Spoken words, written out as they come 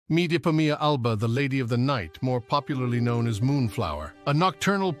Meet Ipomoea alba, the Lady of the Night, more popularly known as Moonflower, a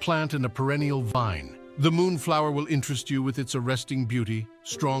nocturnal plant and a perennial vine. The Moonflower will interest you with its arresting beauty,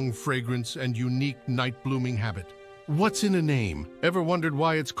 strong fragrance, and unique night-blooming habit. What's in a name? Ever wondered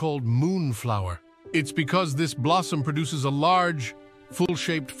why it's called Moonflower? It's because this blossom produces a large,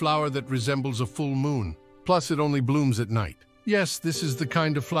 full-shaped flower that resembles a full moon. Plus, it only blooms at night. Yes, this is the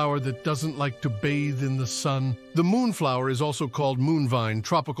kind of flower that doesn't like to bathe in the sun. The moonflower is also called moonvine,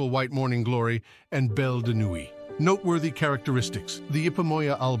 tropical white morning glory, and belle de nuit. Noteworthy characteristics. The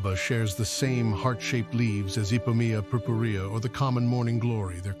Ipomoea alba shares the same heart-shaped leaves as Ipomoea purpurea or the common morning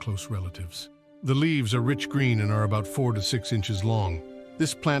glory, their close relatives. The leaves are rich green and are about 4 to 6 inches long.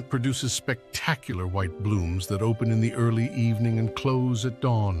 This plant produces spectacular white blooms that open in the early evening and close at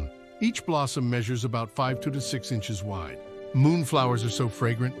dawn. Each blossom measures about 5 to 6 inches wide. Moonflowers are so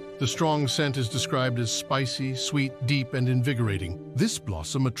fragrant. The strong scent is described as spicy, sweet, deep, and invigorating. This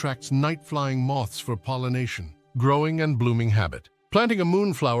blossom attracts night-flying moths for pollination. Growing and blooming habit. Planting a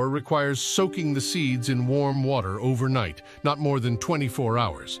moonflower requires soaking the seeds in warm water overnight, not more than 24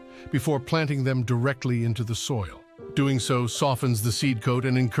 hours, before planting them directly into the soil. Doing so softens the seed coat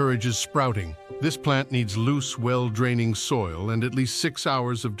and encourages sprouting. This plant needs loose, well-draining soil and at least 6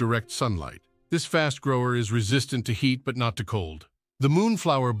 hours of direct sunlight. This fast grower is resistant to heat but not to cold. The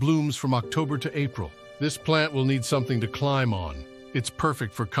moonflower blooms from October to April. This plant will need something to climb on. It's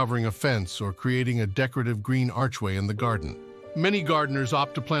perfect for covering a fence or creating a decorative green archway in the garden. Many gardeners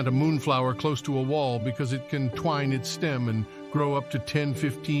opt to plant a moonflower close to a wall because it can twine its stem and grow up to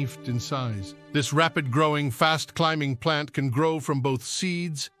 10-15 feet in size. This rapid-growing, fast-climbing plant can grow from both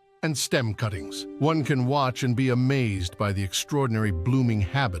seeds and stem cuttings. One can watch and be amazed by the extraordinary blooming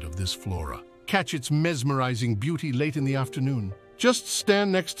habit of this flora. Catch its mesmerizing beauty late in the afternoon. Just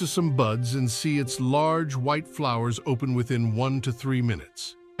stand next to some buds and see its large white flowers open within 1 to 3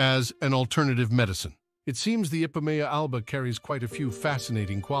 minutes. As an alternative medicine, it seems the Ipomoea alba carries quite a few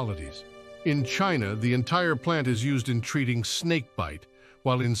fascinating qualities. In China, the entire plant is used in treating snakebite,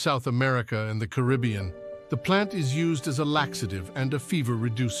 while in South America and the Caribbean, the plant is used as a laxative and a fever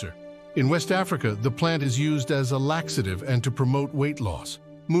reducer. In West Africa, the plant is used as a laxative and to promote weight loss.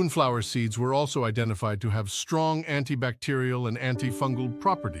 Moonflower seeds were also identified to have strong antibacterial and antifungal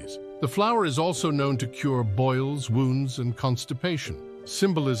properties. The flower is also known to cure boils, wounds, and constipation.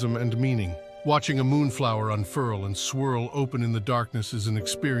 Symbolism and meaning. Watching a moonflower unfurl and swirl open in the darkness is an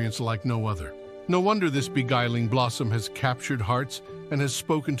experience like no other. No wonder this beguiling blossom has captured hearts and has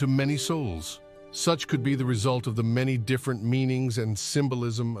spoken to many souls. Such could be the result of the many different meanings and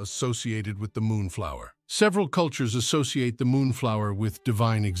symbolism associated with the moonflower. Several cultures associate the moonflower with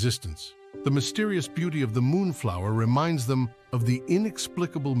divine existence. The mysterious beauty of the moonflower reminds them of the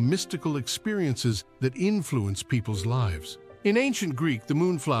inexplicable mystical experiences that influence people's lives. In ancient Greek, the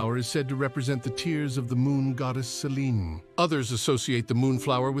moonflower is said to represent the tears of the moon goddess Selene. Others associate the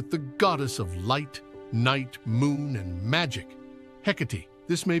moonflower with the goddess of light, night, moon, and magic, Hecate.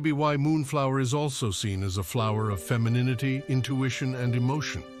 This may be why moonflower is also seen as a flower of femininity, intuition, and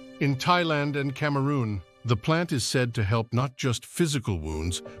emotion. In Thailand and Cameroon, the plant is said to help not just physical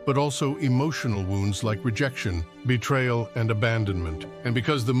wounds, but also emotional wounds like rejection, betrayal, and abandonment. And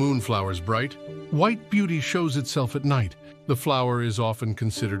because the moonflower's bright, white beauty shows itself at night, the flower is often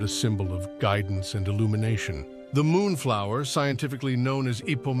considered a symbol of guidance and illumination. The moonflower, scientifically known as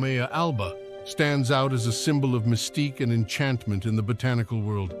Ipomoea alba, stands out as a symbol of mystique and enchantment in the botanical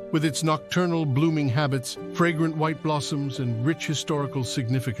world. With its nocturnal blooming habits, fragrant white blossoms, and rich historical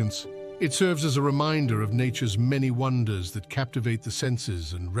significance, it serves as a reminder of nature's many wonders that captivate the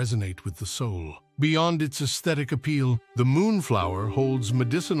senses and resonate with the soul. Beyond its aesthetic appeal, the moonflower holds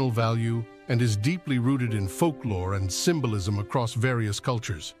medicinal value and is deeply rooted in folklore and symbolism across various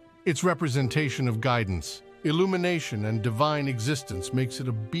cultures. Its representation of guidance, illumination, and divine existence makes it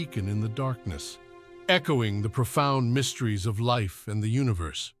a beacon in the darkness, echoing the profound mysteries of life and the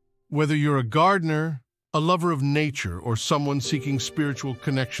universe. Whether you're a gardener, a lover of nature, or someone seeking spiritual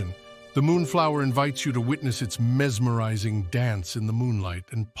connection, the moonflower invites you to witness its mesmerizing dance in the moonlight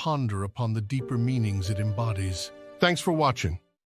and ponder upon the deeper meanings it embodies. Thanks for watching.